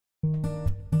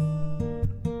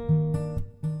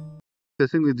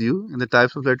discussing with you in the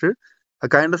types of letter a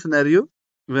kind of scenario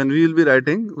when we will be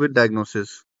writing with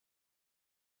diagnosis,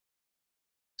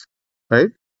 right?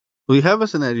 We have a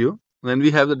scenario when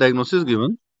we have the diagnosis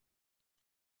given.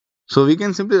 So we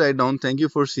can simply write down, thank you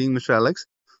for seeing Mr. Alex,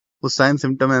 whose sign,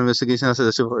 symptom, and investigation are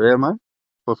suggested for AMI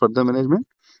for further management.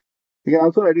 We can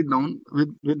also write it down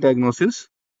with diagnosis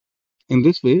in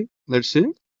this way. Let's say,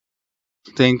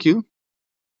 thank you.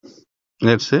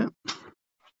 Let's say,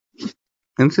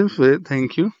 in this way,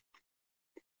 thank you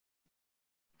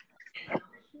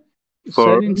Sir,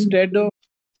 for. instead of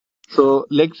So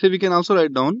let's say we can also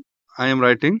write down, I am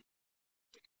writing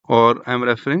or I am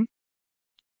referring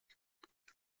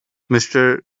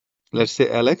Mr. Let's say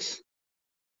Alex,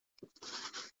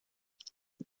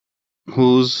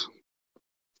 whose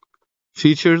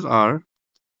features are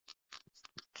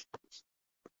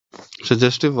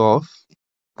suggestive of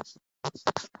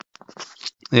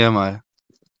AMI.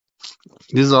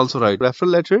 This is also right. Referral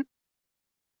letter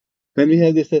when we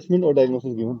have the assessment or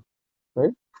diagnosis given,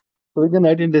 right? So we can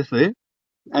write in this way.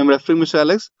 I'm referring Mr.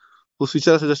 Alex, whose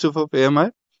features are suggestive of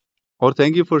AMI, or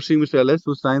thank you for seeing Mr. Alex,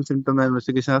 whose signs, symptoms, and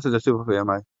investigation are suggestive of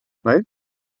AMI, right?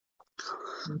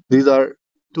 These are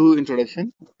two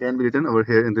introduction can be written over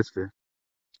here in this way.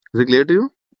 Is it clear to you?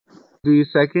 The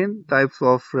second type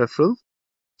of referral,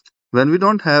 when we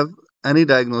don't have any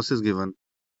diagnosis given,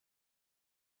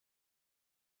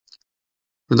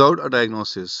 without a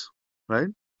diagnosis, right?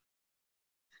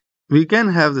 We can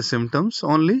have the symptoms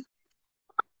only.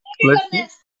 Let's see.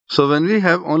 So when we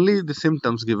have only the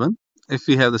symptoms given, if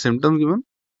we have the symptoms given,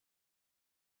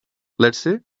 let's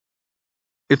say,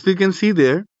 if we can see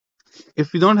there,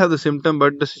 if we don't have the symptom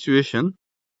but the situation,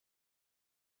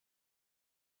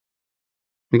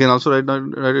 we can also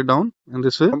write it down in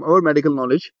this way. From our medical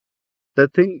knowledge,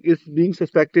 that thing is being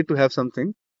suspected to have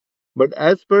something, but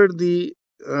as per the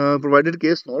provided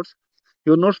case notes,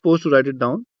 you're not supposed to write it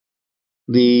down.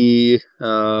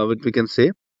 What we can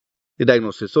say, the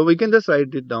diagnosis. So we can just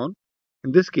write it down.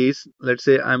 In this case, let's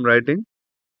say I'm writing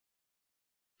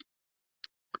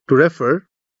to refer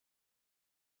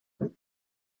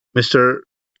Mr.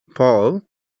 Paul,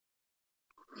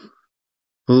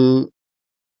 who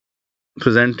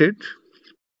presented.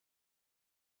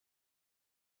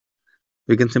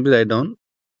 We can simply write down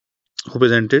who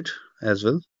presented as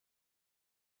well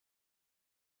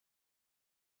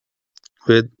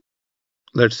with,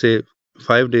 let's say,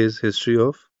 5 days history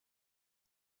of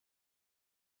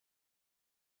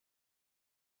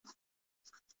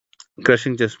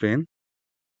crushing chest pain.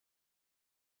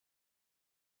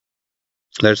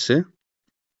 Let's say,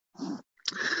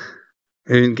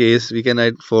 in case we can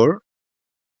write for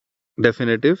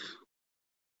definitive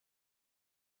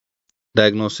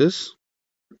diagnosis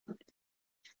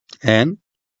and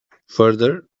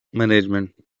further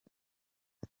management.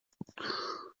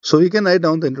 So we can write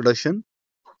down the introduction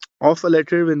of a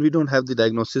letter when we don't have the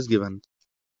diagnosis given.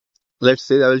 Let's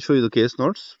say I will show you the case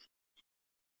notes.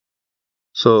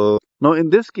 So now in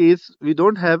this case, we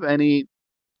don't have any,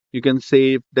 you can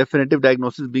say, definitive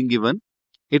diagnosis being given.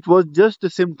 It was just the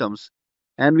symptoms,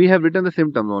 and we have written the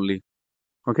symptoms only.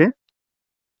 Okay,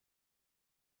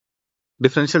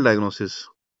 differential diagnosis.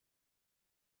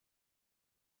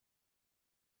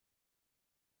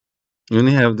 You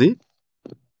only have the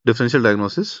differential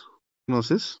diagnosis.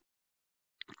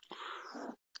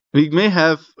 We may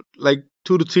have like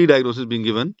 2 to 3 diagnoses being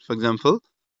given. For example,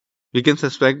 we can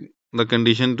suspect the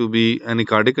condition to be any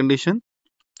cardiac condition,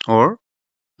 or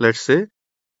let's say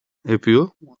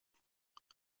APO.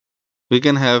 We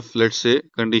can have, let's say,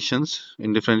 conditions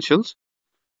in differentials,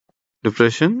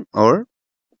 depression, or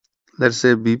let's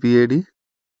say BPAD.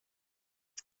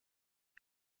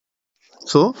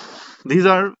 So these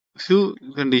are few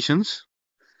conditions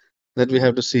that we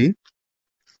have to see.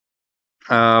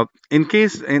 In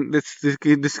case in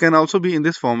this can also be in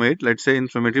this format. Let's say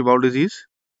inflammatory bowel disease.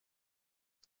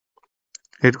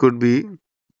 It could be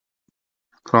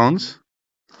Crohn's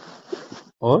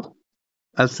or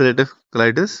ulcerative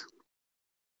colitis.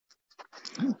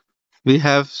 We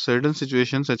have certain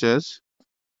situations such as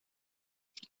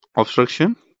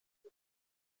obstruction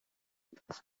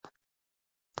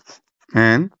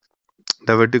and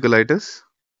diverticulitis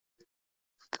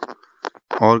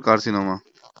or carcinoma,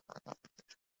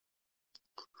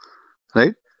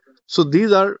 right? So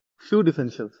these are few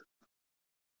differential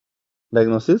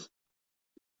diagnosis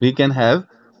we can have,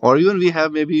 or even we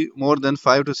have maybe more than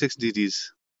 5 to 6 DDs.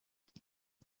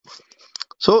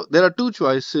 So there are two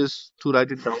choices to write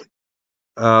it down.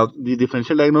 The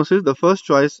differential diagnosis, the first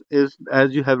choice is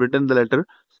as you have written the letter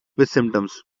with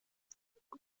symptoms.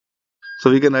 So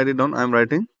we can write it down. I'm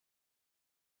writing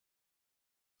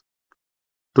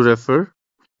to refer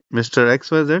Mr.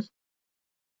 XYZ,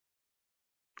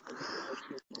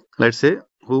 let's say,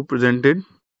 who presented,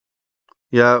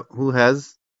 yeah, who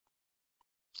has,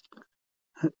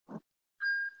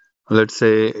 let's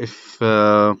say, if,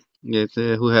 let's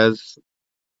say, who has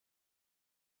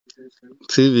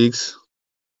 3 weeks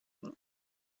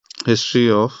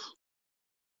history of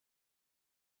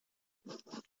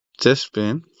chest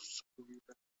pain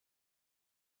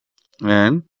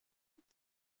and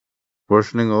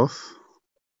worsening of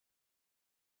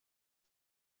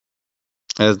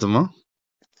asthma.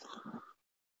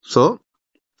 So,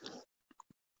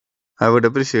 I would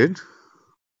appreciate,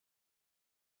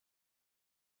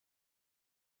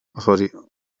 sorry,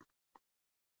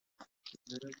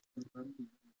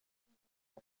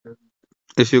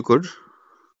 if you could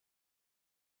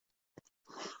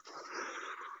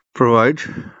provide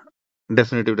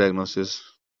definitive diagnosis,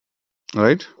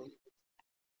 right?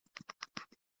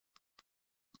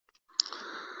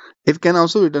 It can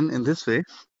also be done in this way.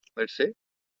 Let's say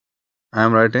I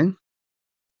am writing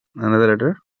another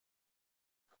letter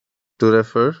to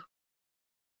refer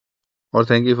or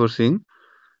thank you for seeing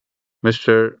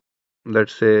Mr.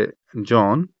 Let's say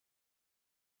John,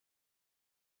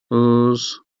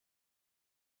 whose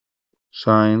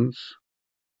signs,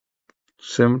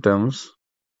 symptoms,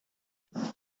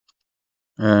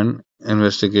 and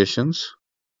investigations,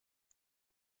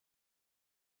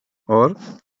 or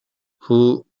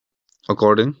who,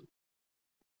 according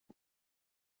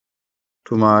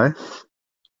to my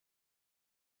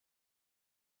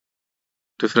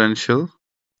differential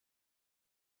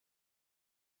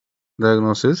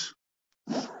diagnosis,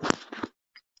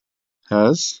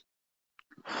 has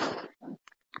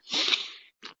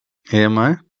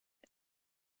AMI,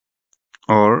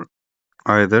 or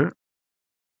either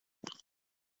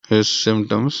his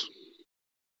symptoms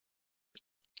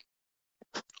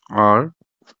are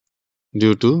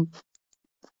due to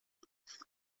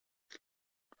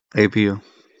APO.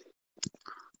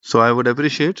 So I would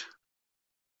appreciate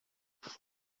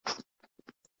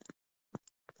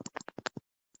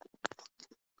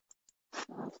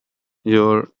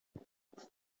your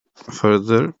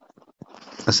further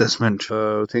assessment.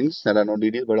 Things that are not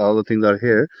detailed, but all the things are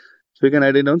here. So we can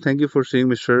write it down. Thank you for seeing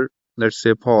Mr. Let's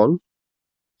say Paul,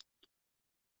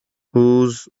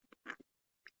 whose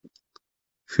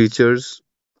features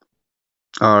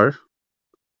are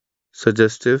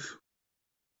suggestive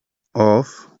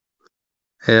of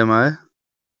AMI,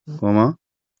 comma,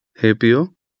 APO,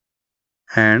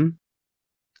 and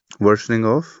worsening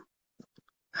of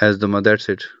asthma. That's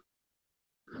it.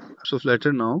 Types of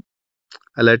letter now.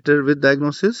 A letter with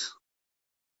diagnosis,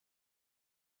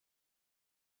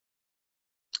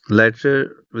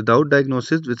 letter without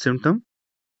diagnosis with symptom,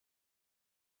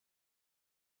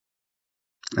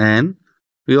 and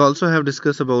we also have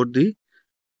discussed about the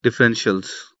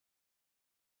differentials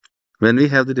when we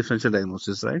have the differential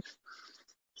diagnosis, right?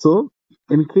 So,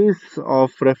 in case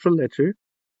of referral letter,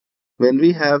 when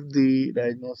we have the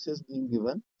diagnosis being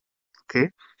given, okay,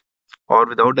 or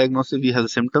without diagnosis, we have the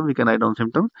symptom, we can write down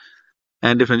symptom.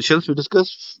 And differentials, we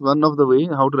discussed one of the way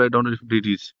how to write down the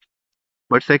disease.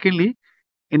 But secondly,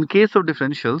 in case of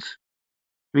differentials,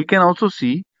 we can also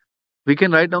see, we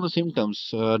can write down the symptoms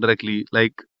directly.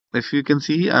 Like if you can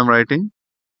see, I'm writing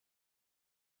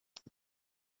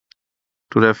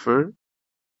to refer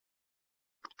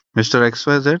Mr.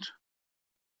 XYZ,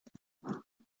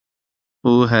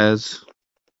 who has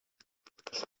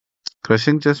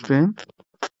crushing chest pain,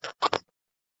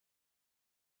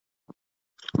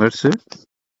 let's say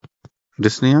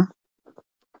dyspnea,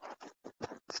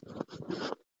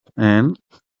 and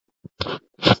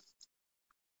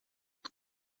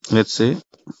let's say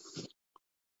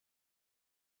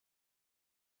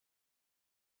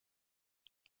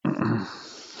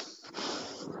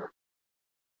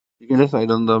you can just write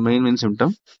down the main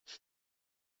symptom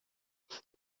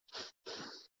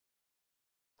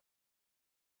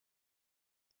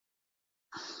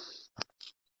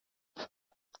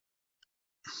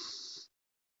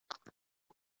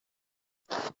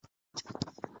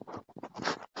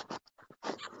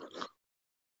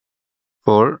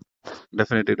for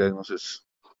definitive diagnosis.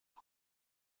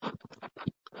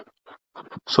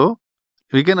 So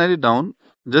we can write it down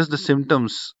just the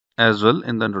symptoms as well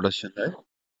in the introduction, right?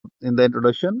 In the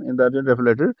introduction, in the urgent referral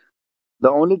letter,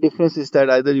 the only difference is that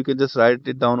either you can just write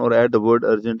it down or add the word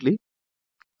urgently,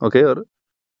 okay, or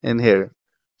in here.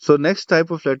 So next type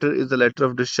of letter is the letter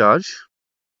of discharge.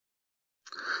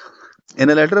 In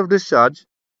a letter of discharge,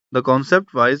 the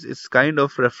concept wise is kind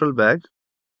of referral bag,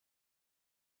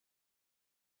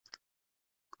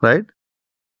 right?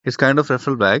 It's kind of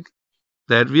referral bag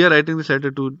that we are writing this letter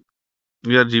to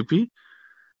We are GP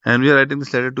and we are writing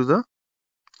this letter to the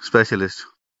specialist,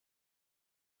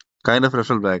 kind of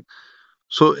referral back.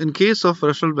 So in case of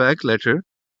referral back letter,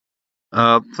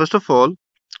 first of all,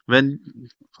 when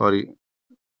sorry,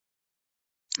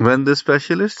 when the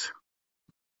specialist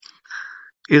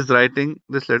is writing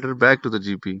this letter back to the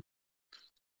GP,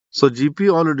 so GP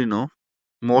already know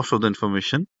most of the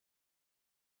information,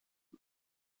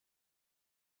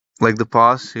 like the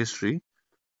past history.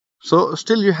 So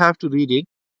still you have to read it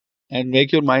and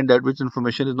make your mind that which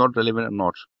information is not relevant or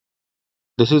not.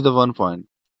 This is the one point.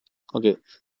 Okay.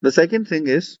 The second thing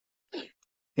is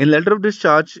in letter of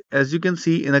discharge, as you can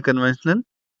see in a conventional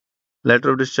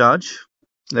letter of discharge,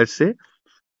 let's say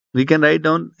we can write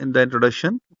down in the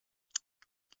introduction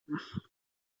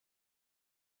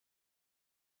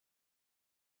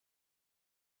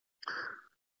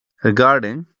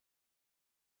regarding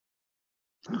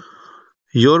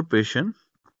your patient.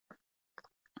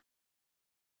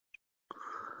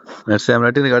 Let's say I'm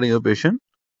writing regarding your patient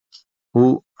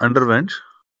who underwent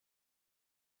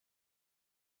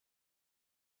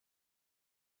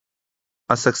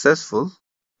a successful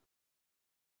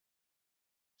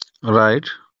right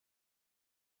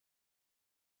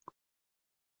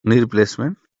knee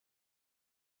replacement,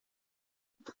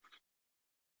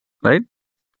 right?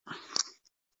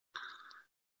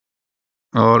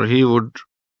 Or he would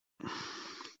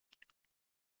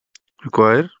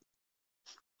require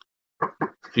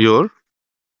your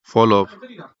follow up.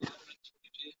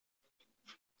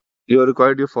 You are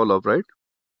required your follow up, right?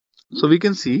 So we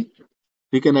can see,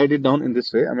 we can write it down in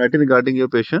this way. I'm writing regarding your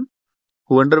patient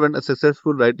who underwent a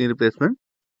successful right knee replacement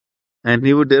and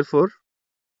he would therefore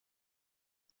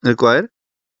require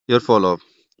your follow up,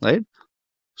 right?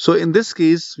 So in this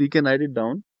case, we can write it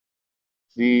down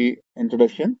the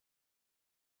introduction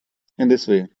in this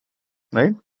way,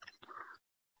 right?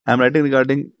 I'm writing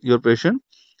regarding your patient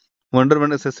who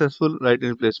underwent a successful right knee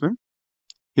replacement.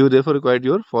 He would therefore require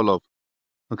your follow up.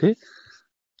 Okay.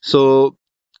 So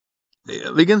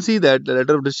we can see that the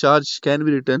letter of discharge can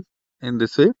be written in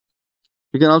this way.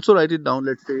 You can also write it down,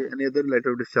 let's say any other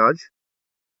letter of discharge.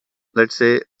 Let's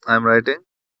say I'm writing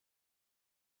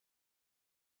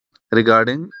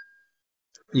regarding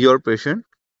your patient,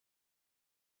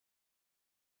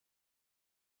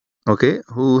 okay,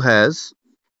 who has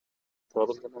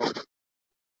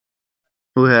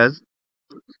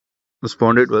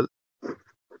responded well,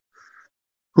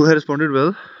 who has responded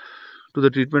well to the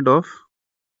treatment of,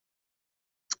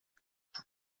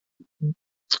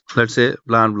 let's say,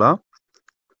 blah and blah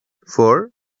for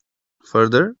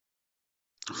further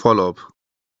follow up.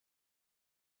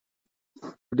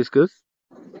 Discuss.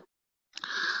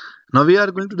 Now we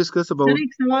are going to discuss sir about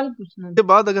एक सवाल पूछना के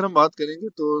बाद अगर हम बात करेंगे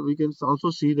तो we can also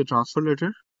see the transfer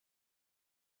letter.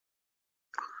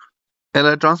 And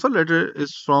a transfer letter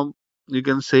is from, you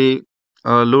can say,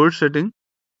 lower setting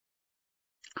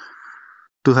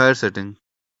to higher setting.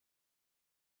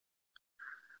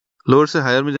 Lower से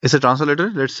हायर में इसे ट्रांसफर लेटर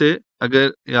लेट्स से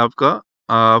अगर ये आपका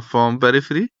from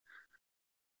periphery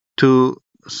two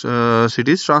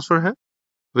cities transfer है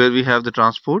where we have the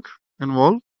transport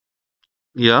involve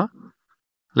या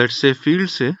let's say field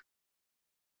से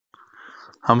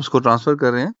हम उसको ट्रांसफर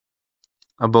कर रहे हैं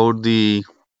about the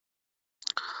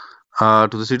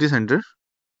two the city centre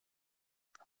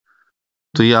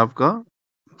तो ये आपका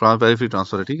पेरिफेरी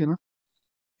ट्रांसफर है ठीक है ना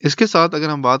इसके साथ अगर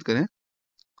हम बात करें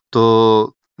तो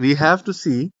we have to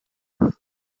see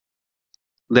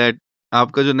that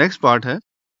आपका जो नेक्स्ट पार्ट है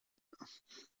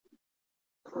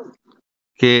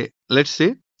कि let's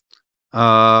say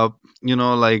you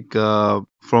know like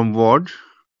from ward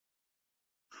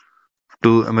to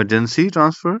emergency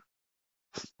transfer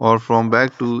or from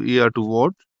back to ER to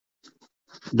ward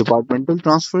departmental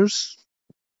transfers.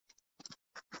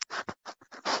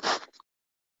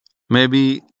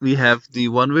 Maybe we have the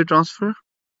one-way transfer.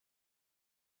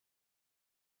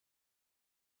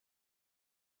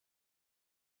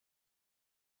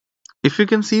 If you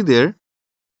can see there,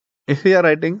 if we are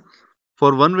writing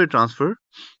for one-way transfer,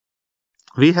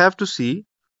 we have to see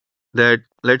that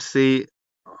let's say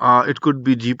it could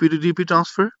be GP to GP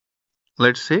transfer.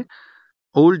 Let's say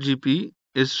old GP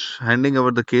is handing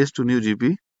over the case to new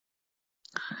GP.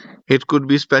 It could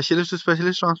be specialist to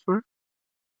specialist transfer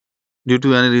due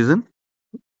to any reason,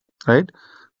 right?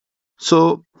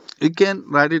 So we can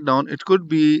write it down. It could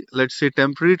be, let's say,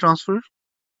 temporary transfer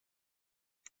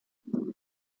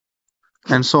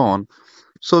and so on.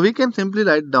 So we can simply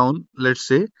write down, let's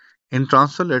say, in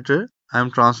transfer letter, I'm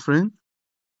transferring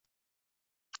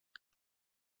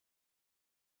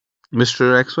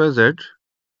Mr. XYZ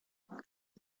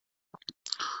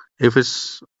if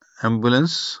his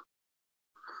ambulance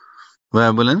by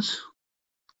ambulance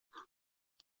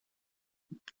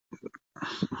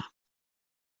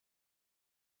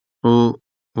who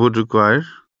would require,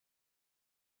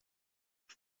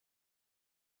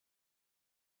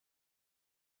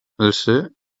 let's say,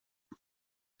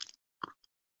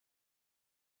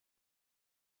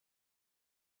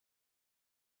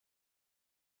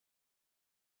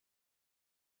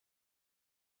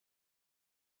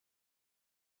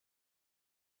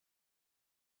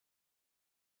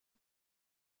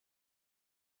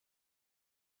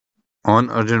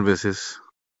 on urgent basis.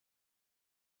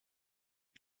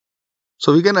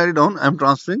 So we can write it down. I'm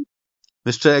transferring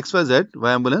Mr. XYZ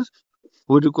by ambulance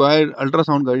who would require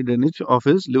ultrasound guided drainage of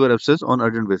his liver abscess on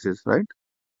urgent basis, right?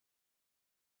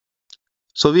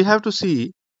 So we have to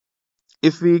see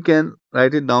if we can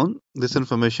write it down this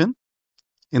information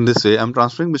in this way. I'm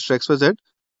transferring Mr. XYZ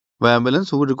by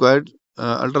ambulance who would require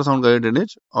ultrasound guided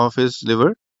drainage of his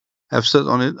liver abscess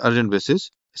on an urgent basis.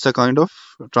 It's a kind of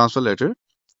transfer letter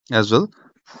as well.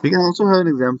 We can also have an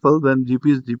example when GP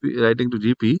is writing to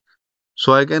GP.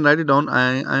 So I can write it down.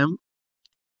 I am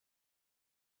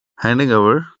handing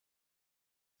over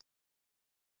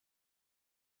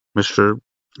Mr.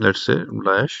 let's say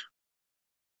Blash,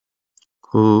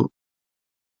 who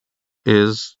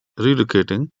is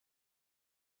relocating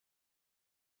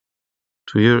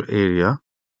to your area,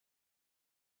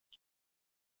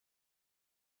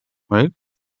 right?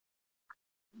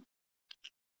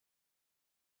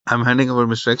 I'm handing over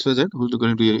Mr. XYZ, who's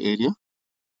relocating to your area.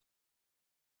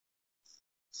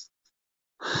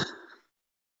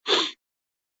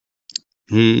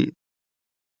 He,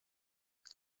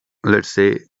 let's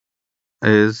say,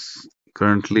 is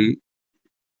currently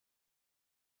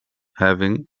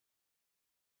having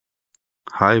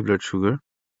high blood sugar.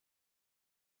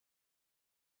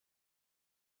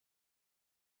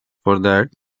 For that,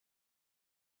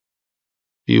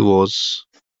 he was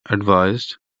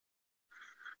advised,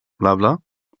 blah blah.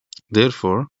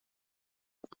 Therefore,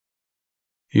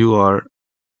 you are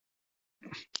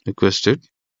requested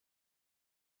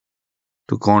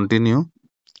to continue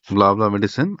blah blah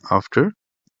medicine after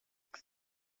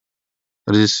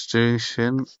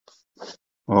registration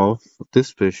of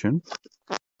this patient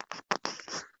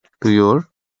to your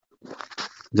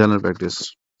general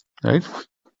practice, right?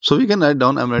 So we can write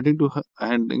down. I'm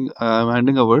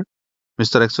handing over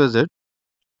Mr. XYZ,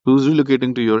 who's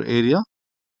relocating to your area.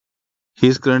 He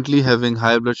is currently having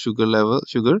high blood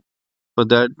sugar. For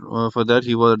that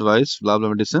he was advised blah blah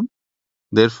medicine.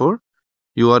 Therefore,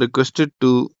 you are requested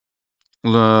to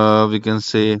we can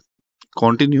say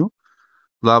continue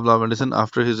blah blah medicine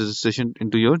after his registration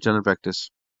into your general practice.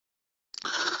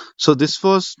 So this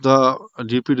was the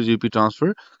GP to GP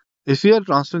transfer. If we are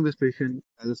transferring this patient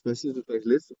as a specialist to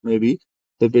specialist, maybe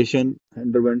the patient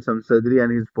underwent some surgery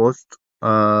and he's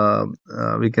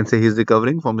we can say he's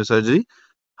recovering from the surgery.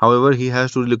 However, he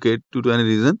has to relocate due to any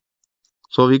reason.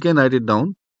 So we can write it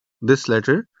down. This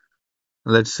letter,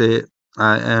 let's say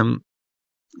I am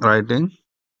writing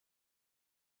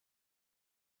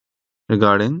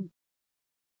regarding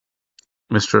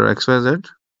Mr. XYZ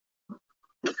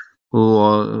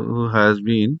who has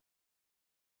been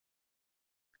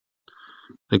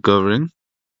recovering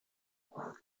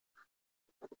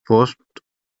post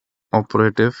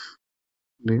operatively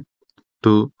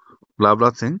to blah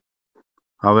blah thing.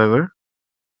 However,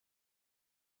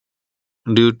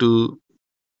 due to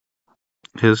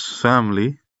his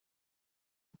family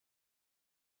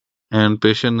and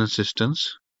patient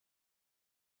insistence,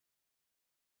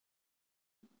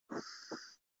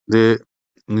 they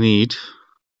need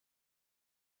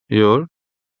your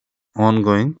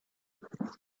ongoing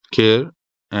care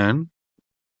and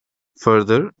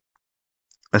further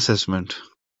assessment.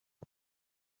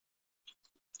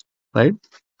 Right?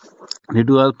 Due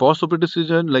to a post-operative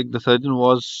surgeon, like the surgeon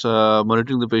was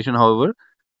monitoring the patient. However,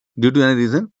 due to any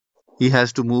reason, he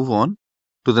has to move on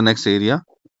to the next area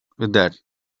with that.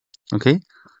 Okay.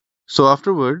 So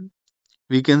afterward,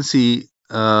 we can see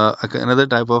another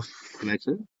type of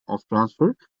nature of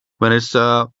transfer when it's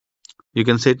you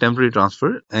can say temporary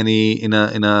transfer any in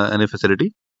a any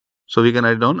facility. So we can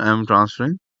write down I am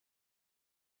transferring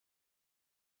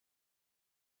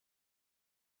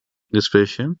this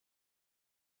patient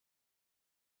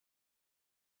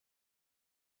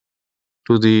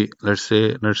to the, let's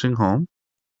say, nursing home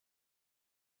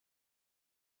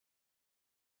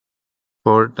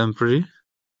for temporary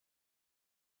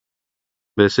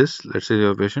basis. Let's say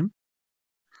your patient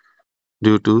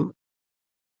due to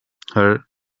her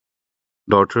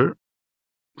daughter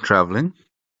traveling,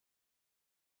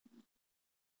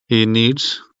 he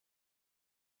needs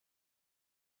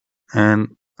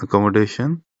an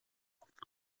accommodation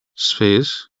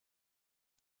space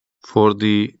for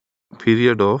the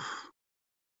period of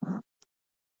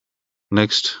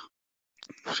next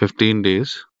 15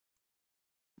 days,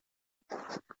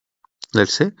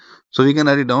 let's say. So we can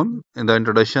write it down in the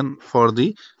introduction for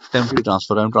the temporary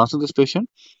transfer. I'm transferring this patient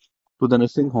to the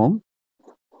nursing home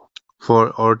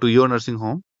for or to your nursing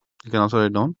home. You can also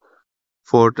write down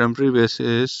for temporary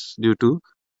basis due to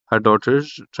her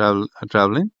daughter's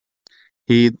traveling.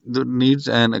 He needs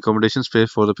an accommodation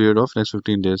space for the period of next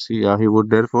 15 days. He would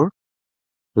therefore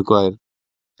require.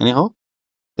 Anyhow,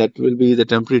 that will be the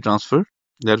temporary transfer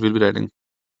that we'll be writing.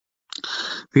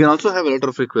 We can also have a letter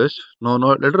of request. No,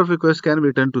 letter of request can be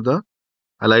written to the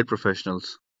allied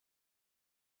professionals.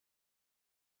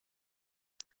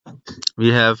 We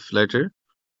have letter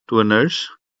to a nurse.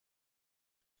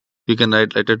 We can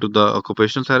write letter to the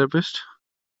occupational therapist.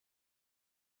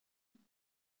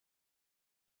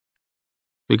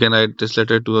 We can write this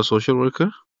letter to a social worker,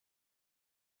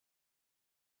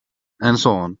 and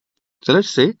so on. So let's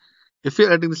say if we are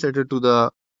writing this letter to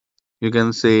the, you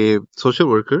can say, social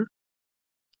worker,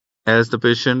 as the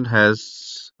patient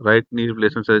has right knee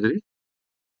replacement surgery,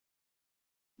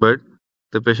 but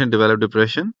the patient developed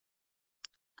depression,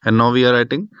 and now we are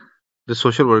writing the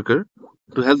social worker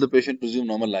to help the patient resume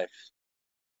normal life.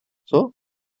 So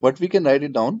what we can write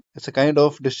it down, it's a kind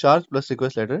of discharge plus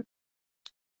request letter,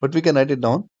 but we can write it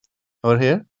down over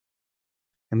here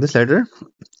in this letter.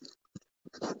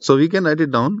 So we can write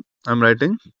it down. I'm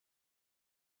writing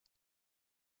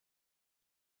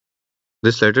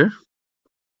this letter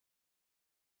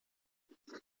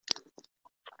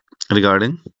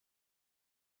regarding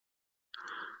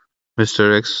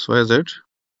Mr. XYZ,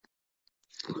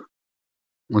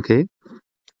 okay,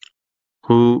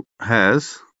 who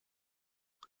has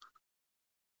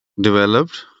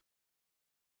developed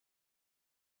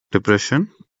depression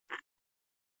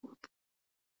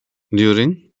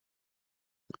during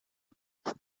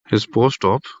his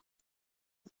post-op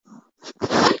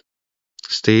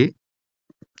stay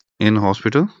in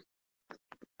hospital.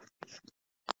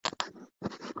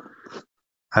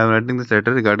 I am writing this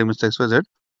letter regarding Mr. XYZ,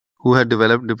 who had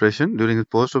developed depression during his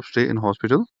post-op stay in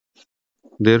hospital.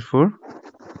 Therefore,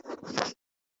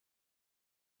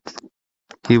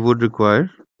 he would require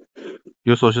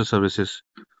your social services.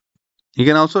 You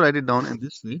can also write it down in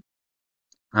this way.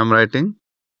 I'm writing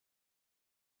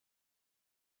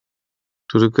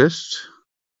to request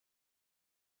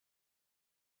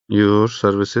your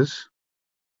services.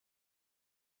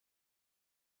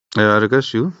 I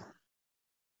request you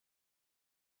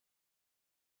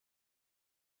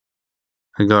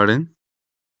regarding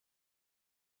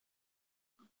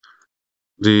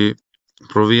the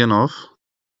provision of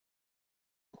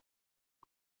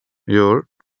your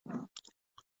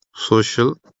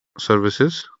social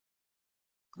services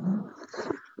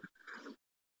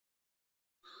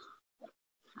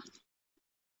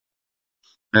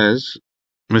as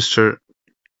Mr.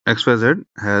 XYZ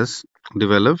has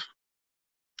developed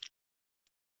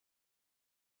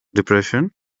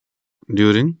depression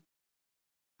during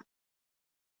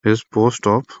his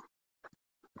post-op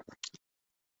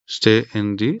stay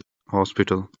in the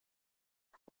hospital.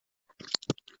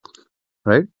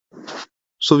 Right?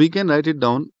 So we can write it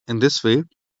down in this way.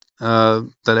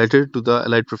 The letter to the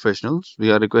allied professionals.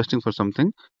 We are requesting for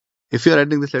something. If you are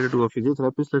writing this letter to a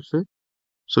physiotherapist, let's say,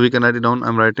 so we can write it down.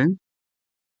 I'm writing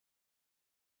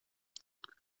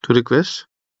to request,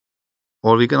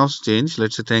 or we can also change.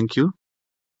 Let's say thank you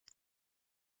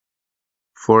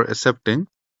for accepting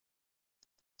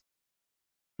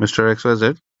Mr.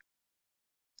 XYZ,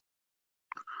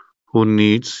 who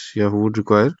needs, yeah, who would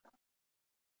require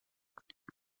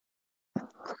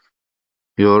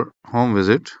your home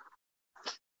visit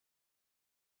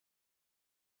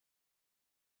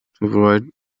to provide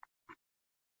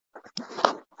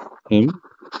him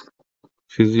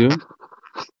physio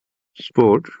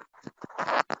support.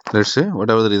 Let's say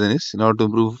whatever the reason is, in order to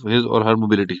improve his or her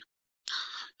mobility.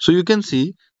 So you can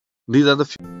see these are the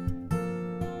few